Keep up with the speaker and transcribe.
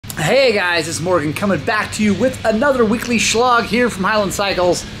Hey guys, it's Morgan coming back to you with another weekly Shlog here from Highland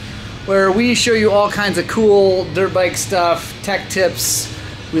Cycles, where we show you all kinds of cool dirt bike stuff, tech tips.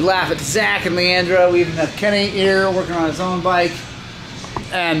 We laugh at Zach and Leandra. We even have Kenny here working on his own bike,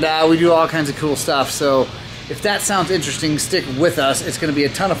 and we do all kinds of cool stuff. So if that sounds interesting, stick with us. It's going to be a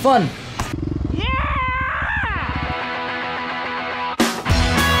ton of fun.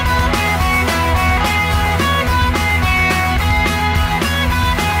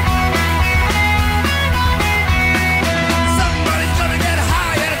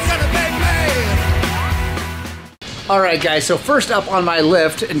 Alright guys, so first up on my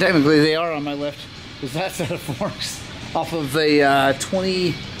lift, and technically they are on my lift, is that set of forks off of the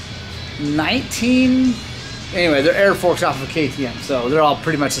 2019, anyway, they're air forks off of KTM, so they're all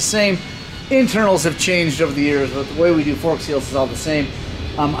pretty much the same. Internals have changed over the years, but the way we do fork seals is all the same.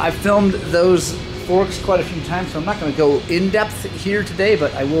 I've filmed those forks quite a few times, so I'm not going to go in depth here today,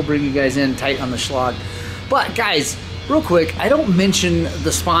 but I will bring you guys in tight on the Shlog. But guys, real quick, I don't mention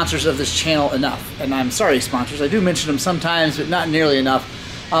the sponsors of this channel enough, and I'm sorry sponsors, I do mention them sometimes, but not nearly enough.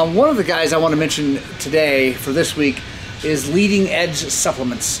 One of the guys I want to mention today for this week is Leading Edge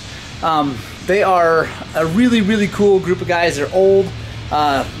Supplements. They are a really cool group of guys. They're old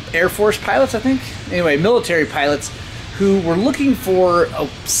Air Force pilots, I think. Anyway, military pilots who were looking for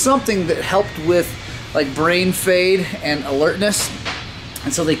something that helped with like brain fade and alertness,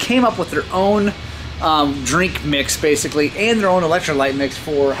 and so they came up with their own drink mix basically, and their own electrolyte mix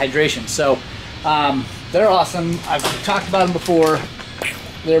for hydration. So they're awesome. I've talked about them before.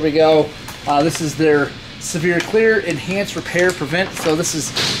 There we go. This is their Severe Clear Enhance Repair Prevent. So this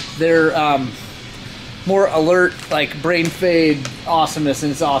is their more alert, like brain fade awesomeness,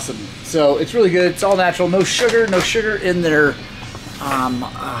 and it's awesome. So it's really good. It's all natural, no sugar in their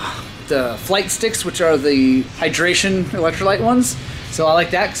the flight sticks, which are the hydration electrolyte ones. So I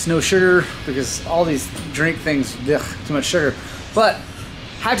like that, because no sugar, because all these drink things, ugh, too much sugar. But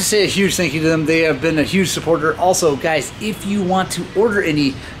I have to say a huge thank you to them. They have been a huge supporter. Also, guys, if you want to order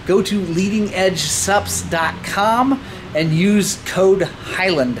any, go to leadingedgesups.com and use code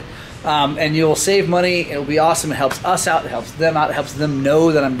Highland. And you'll save money. It'll be awesome. It helps us out. It helps them out. It helps them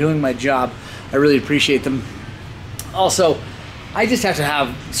know that I'm doing my job. I really appreciate them. Also, I just have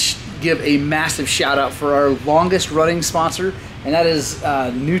to give a massive shout out for our longest running sponsor, and that is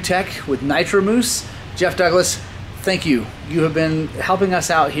New Tech with Nitro Moose. Jeff Douglas, thank you. You have been helping us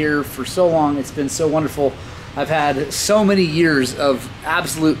out here for so long. It's been so wonderful. I've had so many years of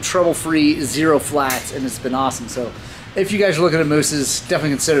absolute trouble-free, zero flats, and it's been awesome. So if you guys are looking at mooses, definitely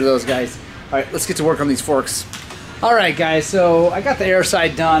consider those guys. All right, let's get to work on these forks. All right, guys, so I got the air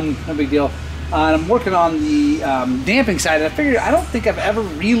side done, no big deal. I'm working on the damping side, and I figured I don't think I've ever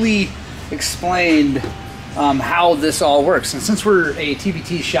really explained how this all works. And since we're a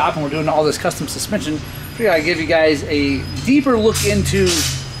TBT shop and we're doing all this custom suspension, I figured I'd give you guys a deeper look into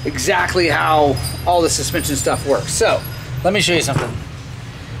exactly how all the suspension stuff works. So let me show you something.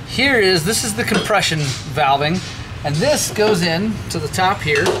 This is the compression valving, and this goes in to the top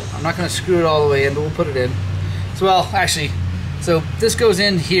here. I'm not going to screw it all the way in, but we'll put it in. So, well, actually, so this goes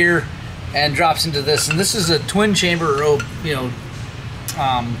in here and drops into this, and this is a twin chamber, or you know,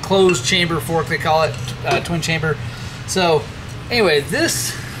 closed chamber fork, they call it, twin chamber. So anyway,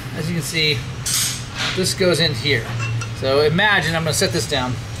 this, as you can see, this goes in here. So imagine, I'm going to set this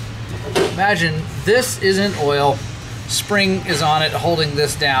down. Imagine this is in oil, spring is on it holding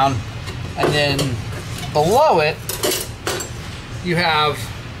this down, and then below it you have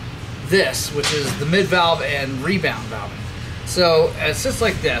this, which is the mid valve and rebound valve. So it sits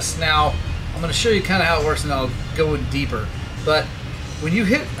like this. Now I'm going to show you kind of how it works, and I'll go in deeper. But when you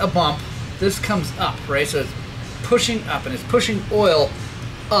hit a bump, this comes up, right? So it's pushing up, and it's pushing oil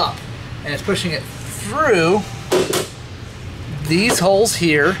up, and it's pushing it through these holes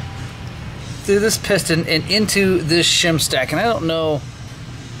here, through this piston, and into this shim stack. And I don't know,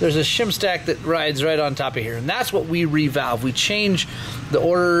 there's a shim stack that rides right on top of here, and that's what we revalve. We change the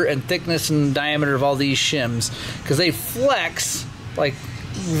order and thickness and diameter of all these shims, because they flex like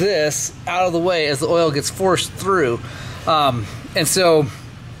this out of the way as the oil gets forced through. And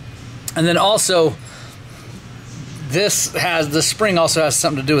then also the spring also has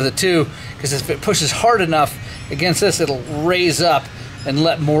something to do with it too, because if it pushes hard enough against this, it'll raise up and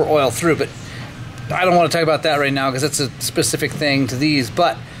let more oil through. But I don't want to talk about that right now, because it's a specific thing to these.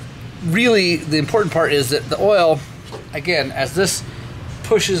 But really the important part is that the oil, again, as this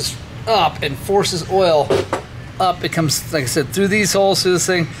pushes up and forces oil up, it comes, like I said, through these holes, through this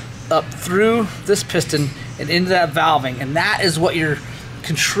thing, up through this piston and into that valving, and that is what you're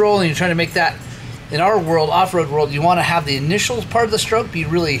controlling. You're trying to make that in our world, off-road world, you want to have the initial part of the stroke be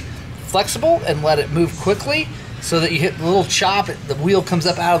really flexible and let it move quickly so that you hit the little chop, the wheel comes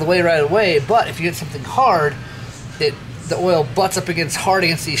up out of the way right away. But if you hit something hard, the oil butts up hard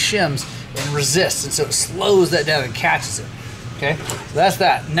against these shims and resists, and so it slows that down and catches it. Okay, so that's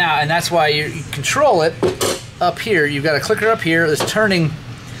that. Now, and that's why you control it up here. You've got a clicker up here that's turning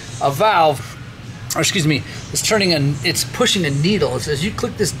a valve, or excuse me, it's pushing a needle. It says you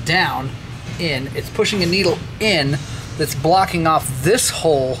click this down in, it's pushing a needle in that's blocking off this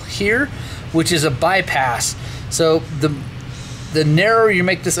hole here, which is a bypass. So the narrower you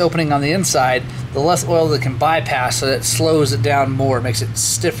make this opening on the inside, the less oil that can bypass, so that it slows it down more, makes it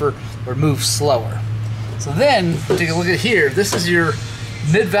stiffer or move slower. So then, take a look at here. This is your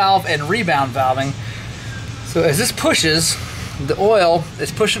mid-valve and rebound valving. So as this pushes, the oil,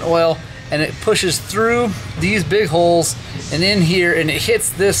 it's pushing oil, and it pushes through these big holes and in here, and it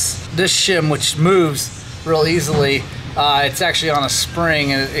hits this shim, which moves real easily. It's actually on a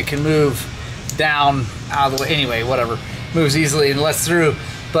spring, and it can move down out of the way. Anyway, whatever, moves easily and lets through.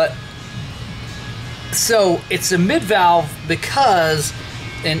 But so it's a mid-valve because,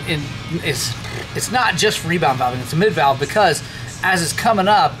 and it's not just rebound valving, it's a mid-valve because as it's coming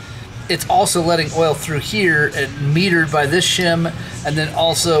up, it's also letting oil through here and metered by this shim, and then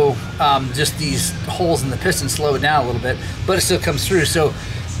also just these holes in the piston slow it down a little bit, but it still comes through. So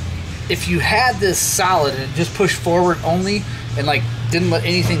if you had this solid and it just pushed forward only and like didn't let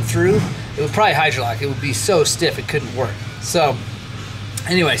anything through, it would probably hydrolock. It would be so stiff it couldn't work. So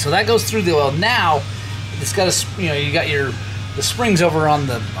anyway, so that goes through the oil. Now it's got a, you got the springs over on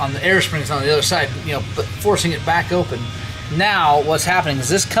the air springs on the other side, but forcing it back open. Now what's happening is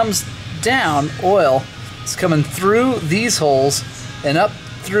this comes down, oil is coming through these holes and up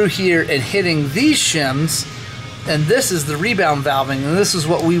through here and hitting these shims, and this is the rebound valving, and this is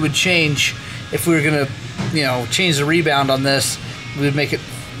what we would change if we were going to change the rebound on this. We would make it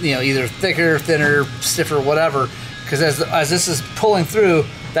either thicker, thinner, stiffer, whatever, because as this is pulling through,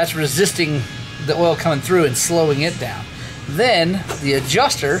 that's resisting the oil coming through and slowing it down. Then the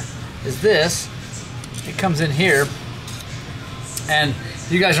adjuster is this. It comes in here, and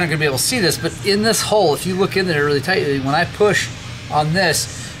you guys aren't going to be able to see this, but in this hole, if you look in there really tightly, when I push on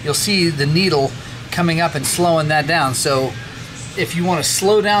this, you'll see the needle coming up and slowing that down. So if you want to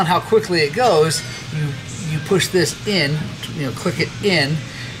slow down how quickly it goes, you push this in, click it in,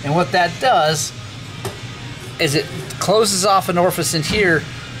 and what that does is it closes off an orifice in here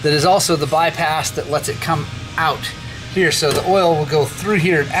that is also the bypass that lets it come out here. So the oil will go through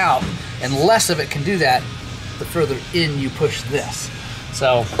here and out, and less of it can do that the further in you push this.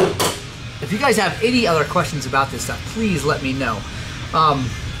 So if you guys have any other questions about this stuff, please let me know.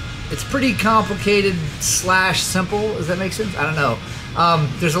 It's pretty complicated / simple. Does that make sense? I don't know.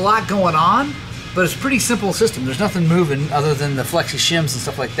 There's a lot going on, but it's a pretty simple system. There's nothing moving other than the flexi shims and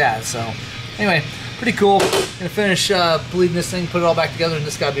stuff like that. So anyway, pretty cool. Gonna finish bleeding this thing, put it all back together, and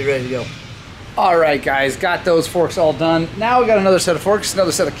this gotta be ready to go. All right, guys, got those forks all done. Now we got another set of forks,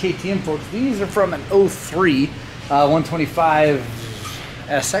 another set of KTM forks. These are from an 03 125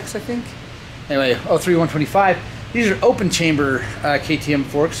 SX, I think. Anyway, 03 125. These are open chamber KTM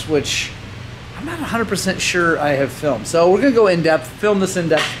forks, which I'm not 100% sure I have filmed. So we're gonna go in depth, film this in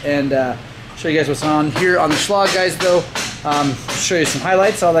depth, and show you guys what's on here on the Shlog, guys. Though, show you some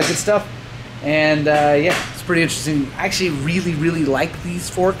highlights, all that good stuff, and yeah, it's pretty interesting. I actually really like these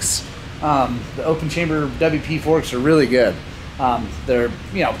forks. The open chamber WP forks are really good. They're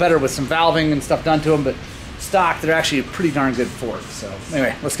better with some valving and stuff done to them, but stock, they're actually a pretty darn good fork. So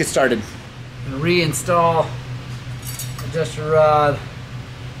anyway, let's get started. Reinstall adjuster rod.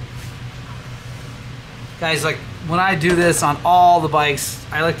 Guys, like when I do this on all the bikes,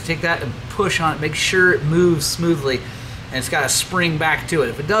 I like to take that and push on it, make sure it moves smoothly, and it's got a spring back to it.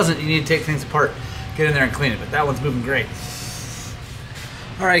 If it doesn't, you need to take things apart, get in there and clean it, but that one's moving great.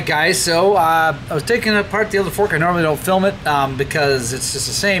 All right, guys, so I was taking apart the other fork. I normally don't film it because it's just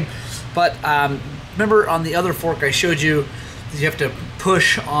the same, but remember on the other fork I showed you that you have to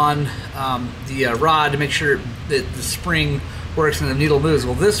push on the rod to make sure that the spring works and the needle moves.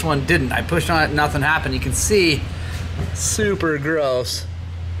 Well, this one didn't. I pushed on it, nothing happened. You can see, super gross.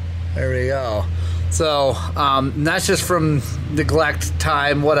 There we go. So that's just from neglect,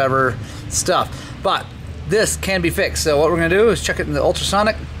 time, whatever stuff. But this can be fixed. So what we're gonna do is chuck it in the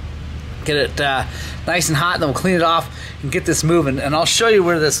ultrasonic, get it nice and hot, and then we'll clean it off and get this moving. And I'll show you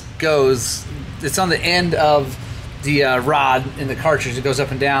where this goes. It's on the end of the rod in the cartridge. It goes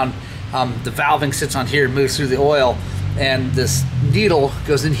up and down. The valving sits on here, moves through the oil, and this needle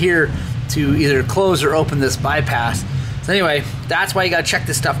goes in here to either close or open this bypass. So anyway, that's why you gotta check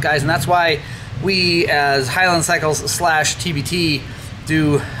this stuff, guys, and that's why we as Highland Cycles / TBT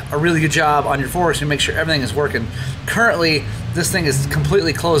do a really good job on your forks to make sure everything is working. Currently, this thing is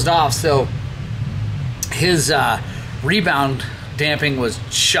completely closed off, so his rebound damping was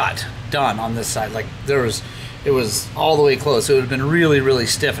done on this side. Like it was all the way closed, so it would have been really, really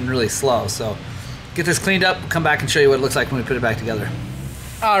stiff and really slow. So get this cleaned up, come back and show you what it looks like when we put it back together.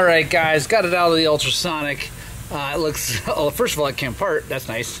 All right, guys, got it out of the ultrasonic. It looks, oh, first of all, it came apart. That's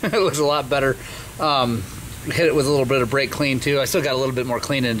nice. It looks a lot better. Hit it with a little bit of brake clean too. I still got a little bit more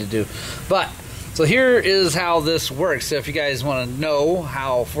cleaning to do. But, so here is how this works. So if you guys want to know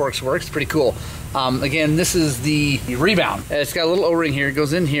how forks works, it's pretty cool. Again, this is the rebound. It's got a little O-ring here. It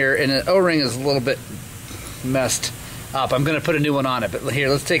goes in here, and the O-ring is a little bit messed up. I'm going to put a new one on it. But here,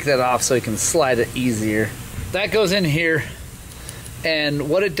 let's take that off so you can slide it easier. That goes in here, and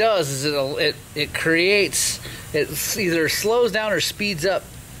what it does is it creates, it either slows down or speeds up.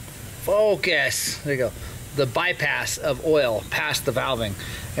 Focus. There you go. The bypass of oil past the valving,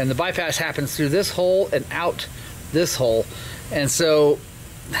 and the bypass happens through this hole and out this hole, and so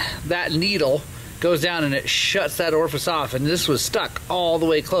that needle goes down and it shuts that orifice off, and this was stuck all the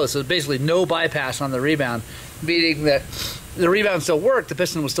way closed, so basically no bypass on the rebound, meaning that the rebound still worked, the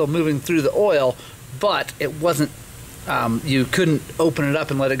piston was still moving through the oil, but it wasn't, you couldn't open it up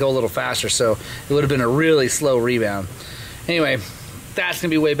and let it go a little faster, so it would have been a really slow rebound. Anyway, that's gonna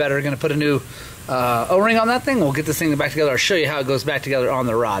be way better. Gonna put a new O-ring on that thing. We'll get this thing back together. I'll show you how it goes back together on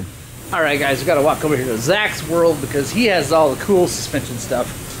the rod. All right, guys, we've got to walk over here to Zach's world because he has all the cool suspension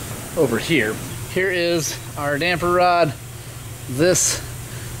stuff over here. Here is our damper rod. This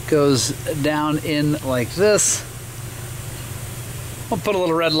goes down in like this. We'll put a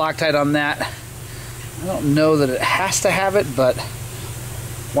little red Loctite on that. I don't know that it has to have it, but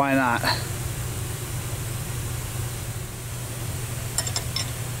why not?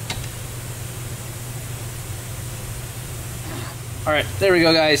 All right, there we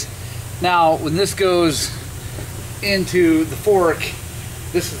go, guys. Now, when this goes into the fork,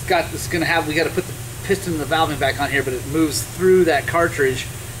 we got to put the piston and the valving back on here, but it moves through that cartridge,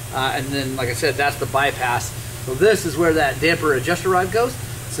 and then, like I said, that's the bypass. So this is where that damper adjuster rod goes.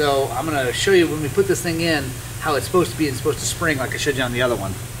 So I'm gonna show you when we put this thing in how it's supposed to be and supposed to spring like I showed you on the other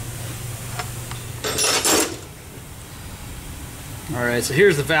one. All right, so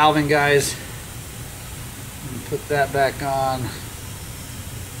here's the valving, guys. Put that back on.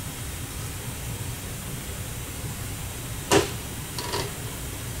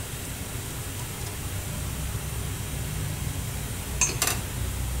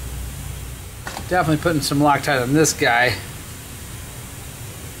 Definitely putting some Loctite on this guy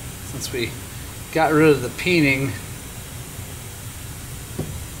since we got rid of the peening.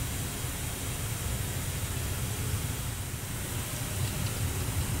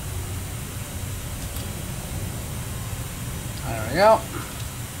 There we go.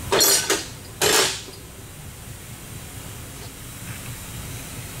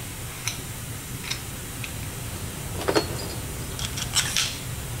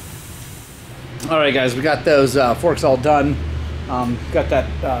 All right, guys, we got those forks all done. Got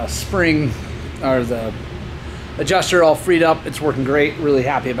that spring or the adjuster all freed up. It's working great. Really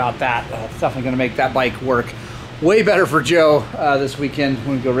happy about that. It's definitely going to make that bike work way better for Joe this weekend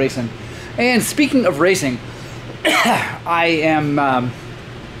when we go racing. And speaking of racing, I am,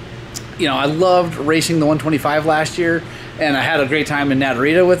 you know, I loved racing the 125 last year, and I had a great time in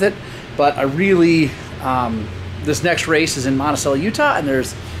Natarita with it. But I really, this next race is in Monticello, Utah, and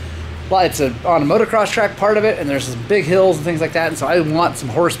well, it's on a motocross track part of it, and there's some big hills and things like that, and so I want some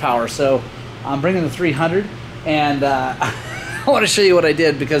horsepower. So I'm bringing the 300, and I want to show you what I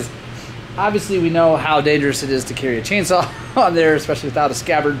did, because obviously we know how dangerous it is to carry a chainsaw on there, especially without a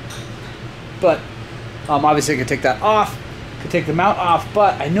scabbard. But obviously I could take that off, could take the mount off,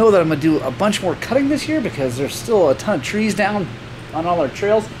 but I know that I'm going to do a bunch more cutting this year because there's still a ton of trees down on all our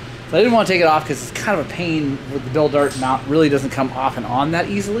trails. So I didn't want to take it off because it's kind of a pain with the Bill Dart mount. Really doesn't come off and on that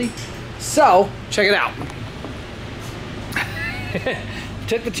easily. So, check it out.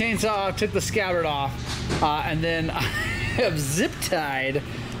 Took the chainsaw off, took the scabbard off, and then I have zip tied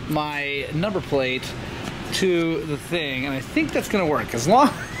my number plate to the thing, and I think that's going to work as long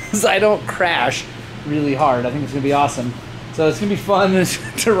as I don't crash really hard. I think it's going to be awesome. So it's going to be fun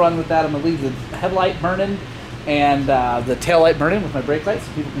to run with that. I'm going to leave the headlight burning and the tail light burning with my brake light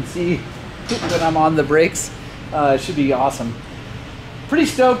so people can see when I'm on the brakes. It should be awesome. Pretty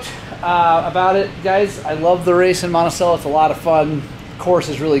stoked about it, guys. I love the race in Monticello. It's a lot of fun. The course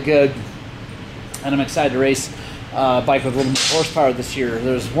is really good, and I'm excited to race a bike with a little more horsepower this year.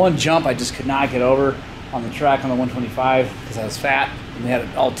 There's one jump I just could not get over. on the track on the 125 because I was fat and they had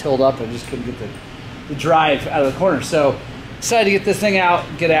it all tilled up. I just couldn't get the drive out of the corner. So decided to get this thing out,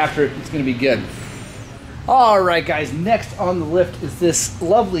 get after it. It's going to be good. All right, guys. Next on the lift is this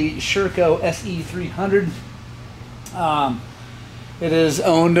lovely Sherco SE300. It is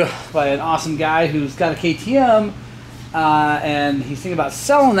owned by an awesome guy who's got a KTM, and he's thinking about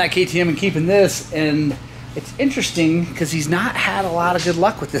selling that KTM and keeping this. And it's interesting because he's not had a lot of good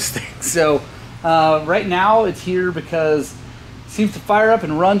luck with this thing. So right now it's here because it seems to fire up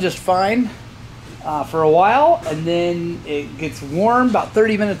and run just fine for a while, and then it gets warm about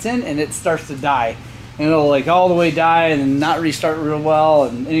 30 minutes in and it starts to die. And it'll like all the way die and then not restart real well.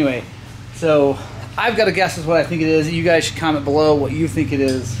 And anyway, so I've got a guess as what I think it is. You guys should comment below what you think it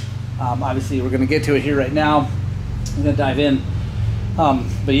is. Obviously, we're going to get to it here right now. I'm going to dive in.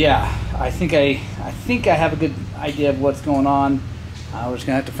 But yeah, I think I have a good idea of what's going on. We're just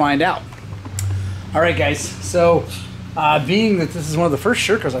going to have to find out. All right, guys. So being that this is one of the first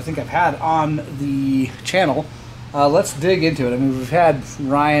Shercos I think I've had on the channel, let's dig into it. I mean, we've had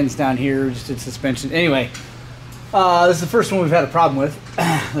Ryan's down here, just did suspension. Anyway, this is the first one we've had a problem with.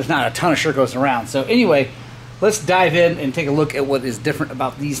 There's not a ton of Shercos around. So anyway, let's dive in and take a look at what is different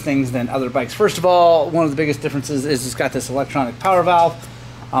about these things than other bikes. First of all, one of the biggest differences is it's got this electronic power valve.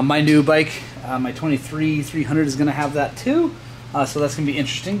 My new bike, my 23-300 is going to have that too. So that's going to be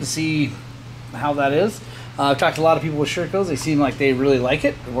interesting to see how that is. I've talked to a lot of people with Shercos. They seem like they really like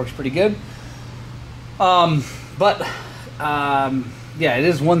it. It works pretty good. Yeah, it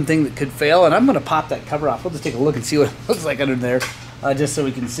is one thing that could fail, and I'm going to pop that cover off. We'll just take a look and see what it looks like under there, just so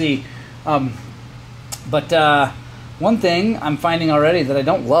we can see. One thing I'm finding already that I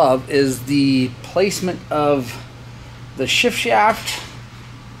don't love is the placement of the shift shaft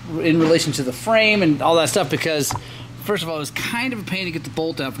in relation to the frame and all that stuff, because first of all, it was kind of a pain to get the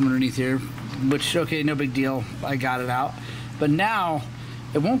bolt out from underneath here, which, okay, no big deal. I got it out. But now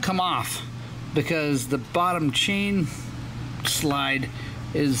it won't come off because the bottom chain slide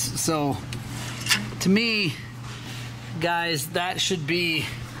is, so to me, guys, that should be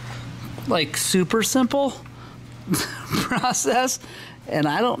like super simple process, and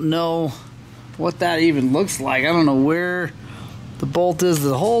I don't know what that even looks like. I don't know where the bolt is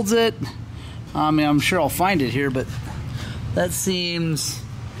that holds it. I mean, I'm sure I'll find it here, but that seems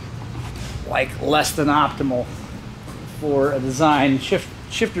like less than optimal for a design.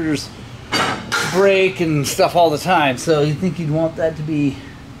 Shifters break and stuff all the time, so you'd think you'd want that to be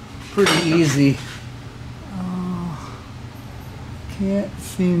pretty easy. Can't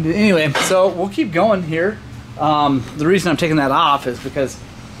seem to. Anyway, so we'll keep going here. The reason I'm taking that off is because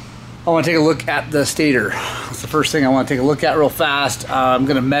I want to take a look at the stator. That's the first thing I want to take a look at real fast. I'm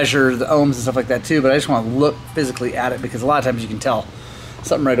going to measure the ohms and stuff like that too, but I just want to look physically at it because a lot of times you can tell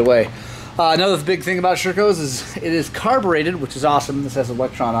something right away. Another big thing about Shercos is it is carbureted, which is awesome. This has an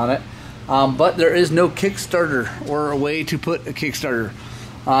Electron on it. But there is no Kickstarter or a way to put a Kickstarter.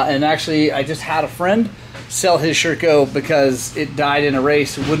 And actually, I just had a friend sell his Sherco because it died in a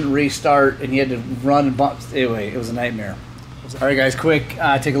race, it wouldn't restart, and he had to run and bump. Anyway, it was a nightmare. All right, guys, quick,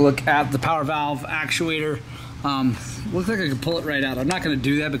 take a look at the power valve actuator. Looks like I can pull it right out. I'm not going to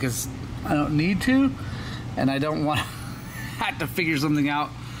do that because I don't need to, and I don't want to have to figure something out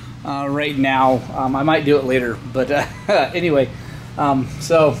right now. I might do it later, but anyway.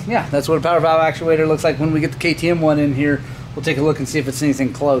 So yeah, that's what a power valve actuator looks like. When we get the KTM one in here, we'll take a look and see if it's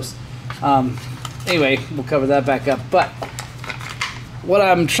anything close. Anyway, we'll cover that back up. But what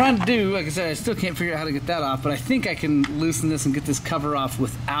I'm trying to do, like I said, I still can't figure out how to get that off, but I think I can loosen this and get this cover off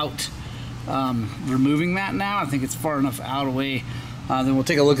without removing that now. I think it's far enough out away. Then we'll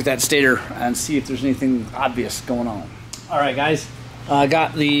take a look at that stator and see if there's anything obvious going on. All right, guys,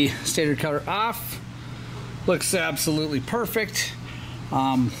 got the stator cover off. Looks absolutely perfect.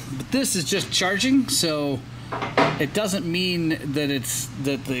 But this is just charging, so it doesn't mean that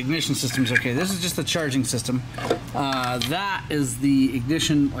the ignition system is okay. This is just the charging system. That is the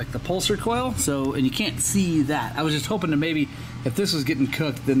ignition, like the pulsar coil. So, and you can't see that. I was just hoping to maybe, if this was getting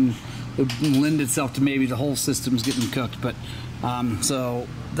cooked, then it would lend itself to maybe the whole system's getting cooked. But so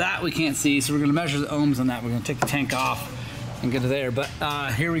that we can't see. So we're going to measure the ohms on that. We're going to take the tank off and get to there. But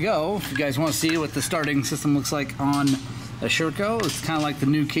here we go. If you guys want to see what the starting system looks like on a Sherco, it's kind of like the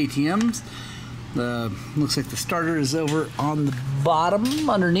new KTM's. Looks like the starter is over on the bottom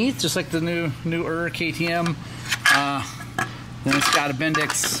underneath, just like the newer KTM. Then it's got a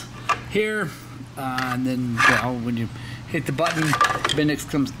Bendix here, and then when you hit the button, Bendix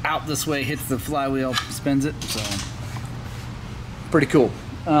comes out this way, hits the flywheel, spins it. So pretty cool.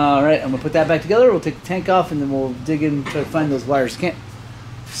 All right, I'm gonna put that back together. We'll take the tank off, and then we'll dig in and try to find those wires. Can't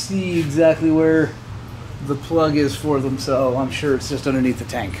see exactly where the plug is for them, so I'm sure it's just underneath the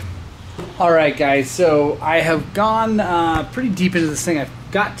tank. All right, guys, so I have gone pretty deep into this thing. I've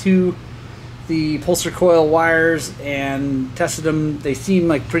got to the Pulsar coil wires and tested them. They seem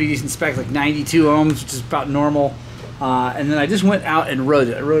like pretty decent spec, like 92 ohms, which is about normal. And then I just went out and rode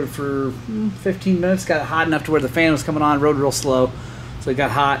it. I rode it for 15 minutes, got it hot enough to where the fan was coming on, rode real slow, so it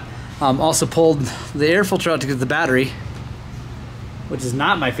got hot. Also pulled the air filter out to get the battery, which is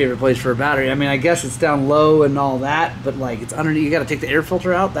not my favorite place for a battery. I mean, I guess it's down low and all that, but like it's underneath, you gotta take the air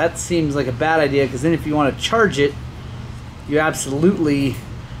filter out. That seems like a bad idea, because then if you want to charge it, you absolutely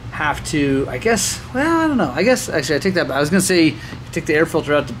have to, I guess, well, I don't know. I guess, actually, I take that back. I was gonna say, you take the air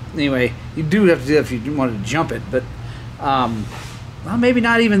filter out anyway, you do have to do that if you wanted to jump it, but, well, maybe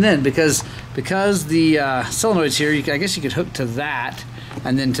not even then, because the solenoid's here, I guess you could hook to that,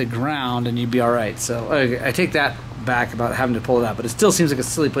 and then to ground, and you'd be all right. So I take that back about having to pull it out, but it still seems like a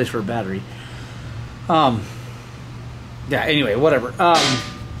silly place for a battery. Yeah, anyway, whatever.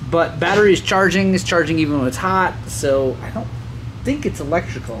 But battery is charging even when it's hot, so I don't think it's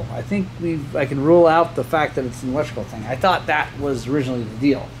electrical. I think I can rule out the fact that it's an electrical thing. I thought that was originally the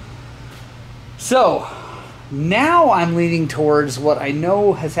deal. So now I'm leaning towards what I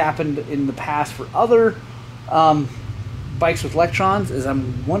know has happened in the past for other bikes with electrons, is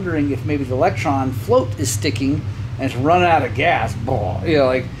I'm wondering if maybe the electron float is sticking and it's running out of gas, you know,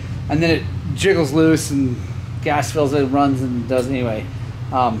 like, and then it jiggles loose and gas fills it, runs and does anyway.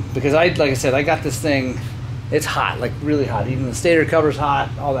 Because like I said, I got this thing, it's hot, like really hot. Even the stator cover's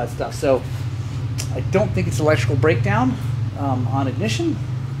hot, all that stuff. So I don't think it's electrical breakdown on ignition.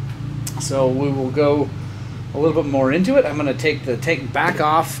 So we will go a little bit more into it. I'm going to take the tank back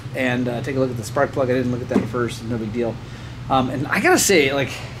off and take a look at the spark plug. I didn't look at that first, no big deal. And I gotta say,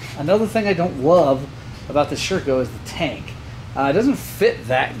 like, another thing I don't love about this Shlog is the tank. It doesn't fit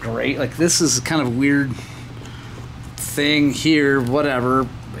that great. Like, this is kind of weird thing here, whatever.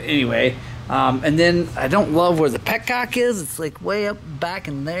 Anyway, and then I don't love where the petcock is. It's like way up back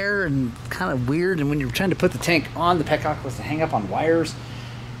in there and kind of weird. And when you're trying to put the tank on, the petcock was to hang up on wires.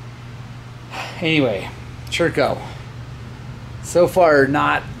 Anyway, Shlog. So far,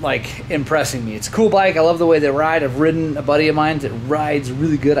 not like impressing me. It's a cool bike. I love the way they ride. I've ridden a buddy of mine that rides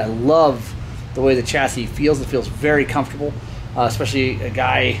really good. I love the way the chassis feels. It feels very comfortable, especially a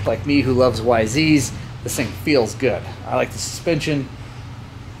guy like me who loves YZs. This thing feels good. I like the suspension.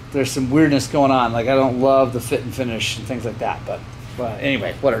 There's some weirdness going on. Like, I don't love the fit and finish and things like that. But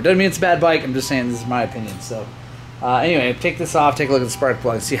anyway, whatever. Doesn't mean it's a bad bike. I'm just saying this is my opinion. So anyway, take this off, take a look at the spark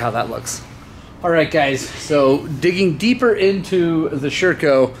plug, see how that looks. Alright guys, so digging deeper into the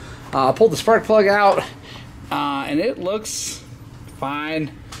Shlog, I pulled the spark plug out, and it looks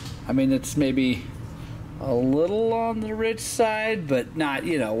fine. I mean, it's maybe a little on the rich side, but not,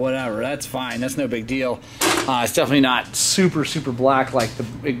 you know, whatever, that's fine, that's no big deal. It's definitely not super black like the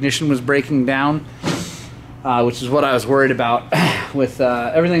ignition was breaking down, which is what I was worried about. With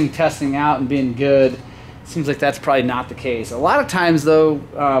everything testing out and being good, seems like that's probably not the case. A lot of times though,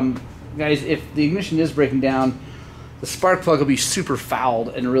 guys, if the ignition is breaking down, the spark plug will be super fouled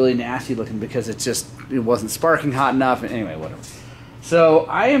and really nasty looking because it wasn't sparking hot enough. And anyway, whatever. So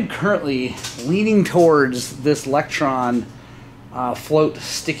I am currently leaning towards this electron float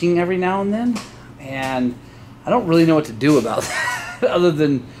sticking every now and then, and I don't really know what to do about that other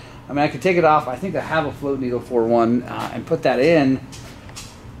than, I mean, I could take it off. I think I have a float needle for one and put that in.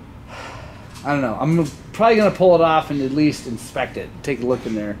 I don't know. I'm probably going to pull it off and at least inspect it, take a look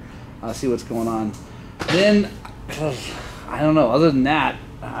in there. See what's going on. Then, I don't know, other than that,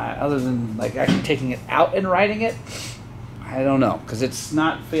 other than like actually taking it out and riding it, I don't know, because it's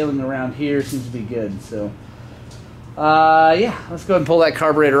not failing around here. It seems to be good. So, yeah, let's go ahead and pull that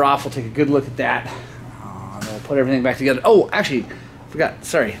carburetor off. We'll take a good look at that. And we'll put everything back together. Oh, actually, forgot,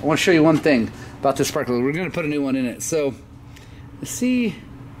 sorry. I want to show you one thing about this spark plug. We're going to put a new one in it. So, see,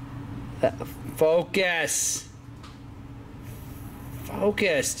 focus.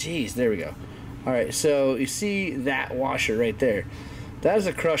 Focus, jeez, there we go. All right, so you see that washer right there. That is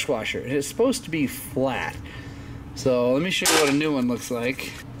a crush washer. It's supposed to be flat. So let me show you what a new one looks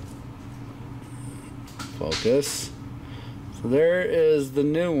like. Focus. So there is the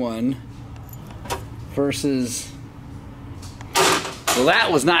new one versus, well,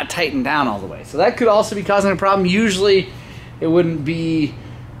 that was not tightened down all the way. So that could also be causing a problem. Usually it wouldn't be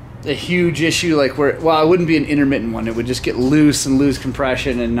a huge issue, like where, well, it wouldn't be an intermittent one. It would just get loose and lose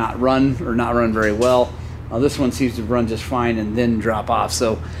compression and not run, or not run very well. This one seems to run just fine and then drop off.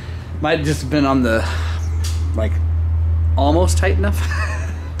 So might have just been on the, like, almost tight enough.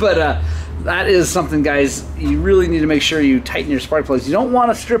 But that is something, guys, you really need to make sure you tighten your spark plugs. You don't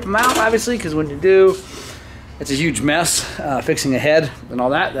want to strip them out, obviously, because when you do, It's a huge mess fixing a head and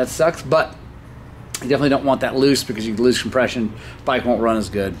all that. That sucks, but you definitely don't want that loose because you lose compression. Bike won't run as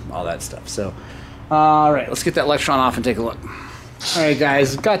good, all that stuff. So, all right, let's get that Electron off and take a look. All right,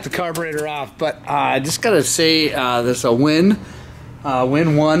 guys, got the carburetor off, but I just gotta say this is a win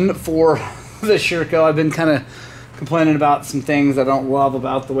one for the Shlog. I've been kind of complaining about some things I don't love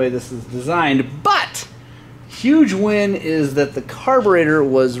about the way this is designed, but huge win is that the carburetor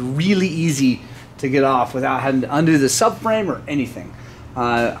was really easy to get off without having to undo the subframe or anything.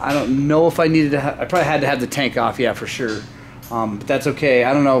 I don't know if I needed to I probably had to have the tank off, yeah, for sure. But that's okay.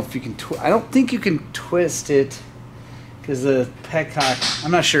 I don't know if you can I don't think you can twist it because the petcock, I'm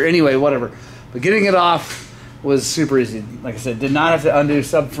not sure. Anyway, whatever. But getting it off was super easy. Like I said, did not have to undo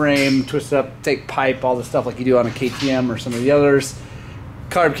subframe, twist it up, take pipe, all the stuff like you do on a KTM or some of the others.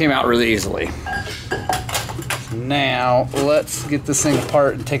 Carb came out really easily. Now let's get this thing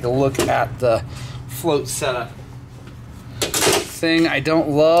apart and take a look at the float setup. Thing I don't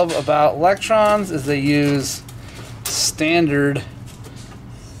love about Electrons is they use standard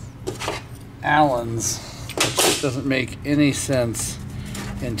Allens, which doesn't make any sense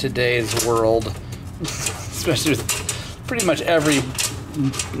in today's world, especially with pretty much every,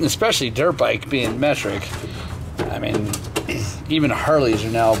 especially dirt bike being metric. I mean, even Harleys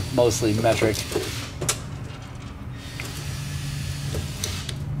are now mostly metric.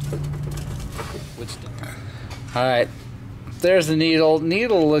 All right. There's the needle.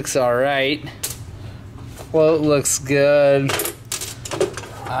 Needle looks all right. Float looks good.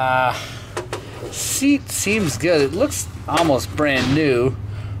 Seat seems good. It looks almost brand new,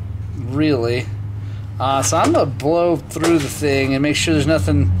 really. So I'm gonna blow through the thing and make sure there's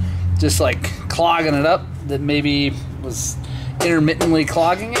nothing just like clogging it up that maybe was intermittently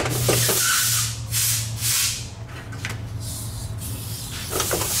clogging it.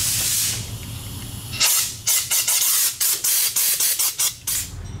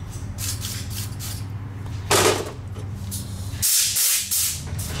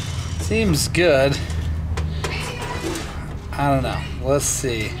 Seems good. I don't know. Let's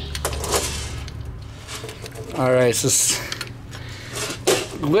see. Alright, so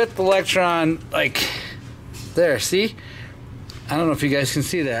with the Electron, like, there, see? I don't know if you guys can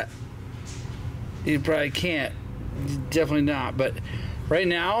see that. You probably can't. Definitely not. But right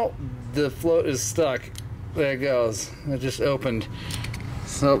now, the float is stuck. There it goes. It just opened.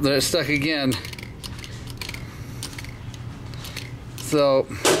 So there it's stuck again. So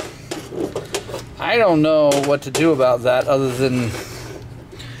I don't know what to do about that other than,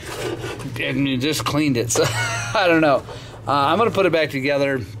 I mean, just cleaned it, so I don't know. I'm gonna put it back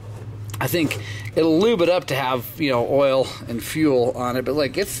together. I think it'll lube it up to have, you know, oil and fuel on it, but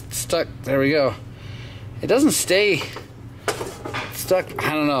like it's stuck. There we go. It doesn't stay stuck.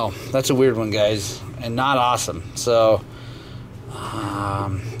 I don't know. That's a weird one, guys, and not awesome. So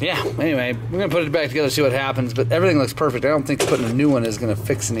yeah, anyway, we're gonna put it back together, see what happens, but everything looks perfect. I don't think putting a new one is gonna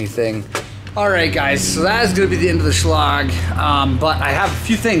fix anything. Alright guys, so that is going to be the end of the Shlog, but I have a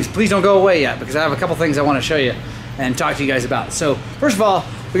few things. Please don't go away yet, because I have a couple things I want to show you and talk to you guys about. So first of all,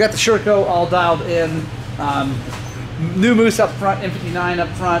 we got the Shlog all dialed in, new moose up front, M59 up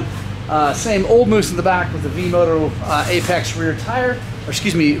front, same old moose in the back with the V-Moto Apex rear tire, or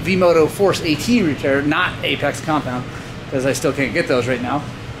excuse me, V-Moto Force AT rear tire, not Apex compound, because I still can't get those right now.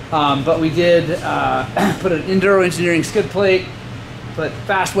 But we did put an Enduro Engineering skid plate, put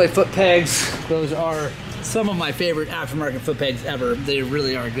Fastway foot pegs. Those are some of my favorite aftermarket foot pegs ever. They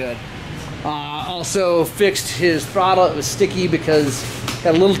really are good. Also fixed his throttle. It was sticky because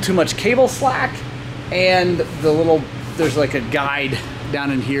got a little too much cable slack, and the little, there's like a guide down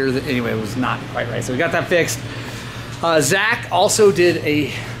in here that anyway was not quite right. So we got that fixed. Zach also did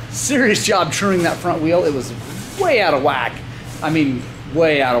a serious job trimming that front wheel. It was way out of whack. I mean,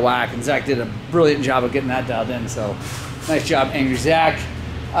 way out of whack, and Zach did a brilliant job of getting that dialed in. So nice job, Angry Zach.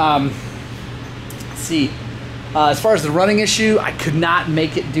 Let's see. As far as the running issue, I could not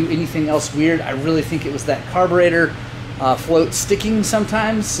make it do anything else weird. I really think it was that carburetor float sticking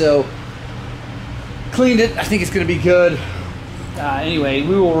sometimes. So cleaned it. I think it's going to be good. Anyway,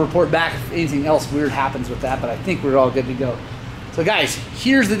 we will report back if anything else weird happens with that, but I think we're all good to go. So guys,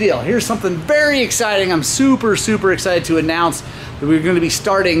 here's the deal. Here's something very exciting. I'm super, super excited to announce that we're going to be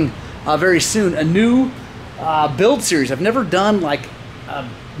starting very soon a new build series. I've never done like a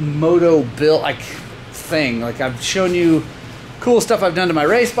moto build like thing. Like I've shown you cool stuff I've done to my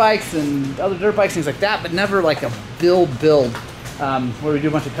race bikes and other dirt bikes, things like that, but never like a build where we do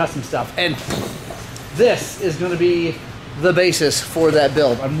a bunch of custom stuff. And this is going to be the basis for that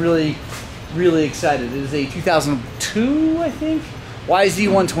build. I'm really, really excited. It is a 2002, I think,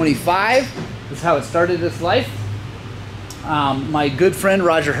 YZ125. This is how it started its life. My good friend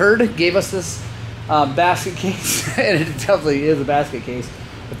Roger Hurd gave us this basket case, and it definitely is a basket case.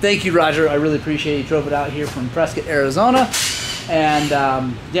 But thank you, Roger. I really appreciate it. He drove it out here from Prescott, Arizona. And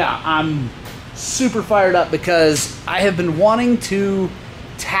yeah, I'm super fired up because I have been wanting to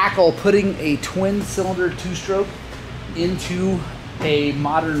tackle putting a twin cylinder 2-stroke into a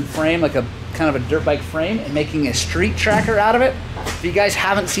modern frame, like a kind of a dirt bike frame, and making a street tracker out of it. If you guys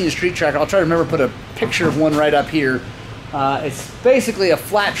haven't seen a street tracker, I'll try to remember to put a picture of one right up here. It's basically a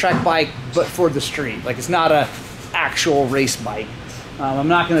flat track bike, but for the street. Like, it's not a actual race bike. I'm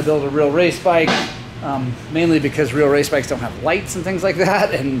not going to build a real race bike, mainly because real race bikes don't have lights and things like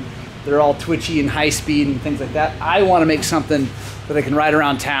that, and they're all twitchy and high speed and things like that. I want to make something that I can ride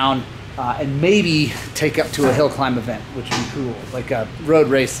around town and maybe take up to a hill climb event, which would be cool, like a road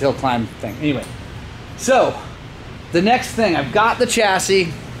race hill climb thing. Anyway, so the next thing, I've got the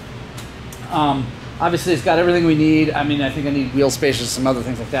chassis. Obviously, it's got everything we need. I mean, I think I need wheel spacers, some other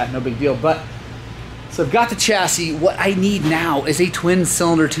things like that, no big deal. But so I've got the chassis. What I need now is a twin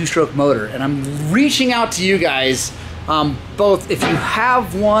cylinder 2-stroke motor, and I'm reaching out to you guys. Both if you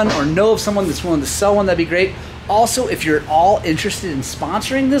have one or know of someone that's willing to sell one, that'd be great. Also, if you're all interested in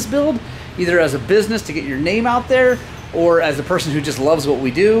sponsoring this build, either as a business to get your name out there or as a person who just loves what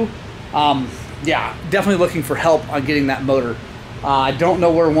we do, yeah, definitely looking for help on getting that motor. I don't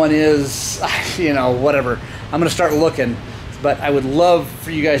know where one is, you know, whatever. I'm gonna start looking, but I would love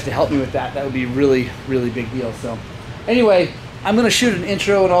for you guys to help me with that. That would be really, really big deal. So anyway, I'm gonna shoot an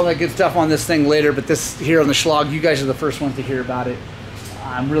intro and all that good stuff on this thing later, but this here on the Shlog, you guys are the first ones to hear about it.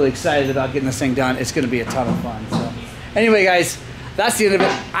 I'm really excited about getting this thing done. It's gonna be a ton of fun. So anyway, guys, that's the end of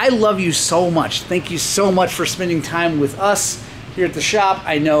it. I love you so much. Thank you so much for spending time with us here at the shop.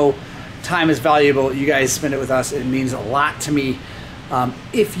 I know time is valuable. You guys spend it with us. It means a lot to me.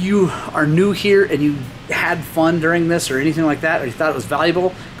 If you are new here and you had fun during this or anything like that, or you thought it was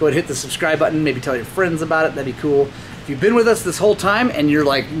valuable, go ahead and hit the subscribe button. Maybe tell your friends about it. That'd be cool. If you've been with us this whole time and you're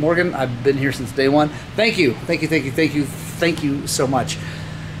like, Morgan, I've been here since day one, thank you. Thank you, thank you, thank you, thank you so much.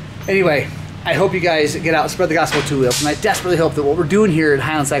 Anyway, I hope you guys get out and spread the gospel of two wheels, and I desperately hope that what we're doing here at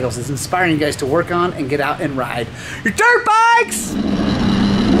Highland Cycles is inspiring you guys to work on and get out and ride your dirt bikes!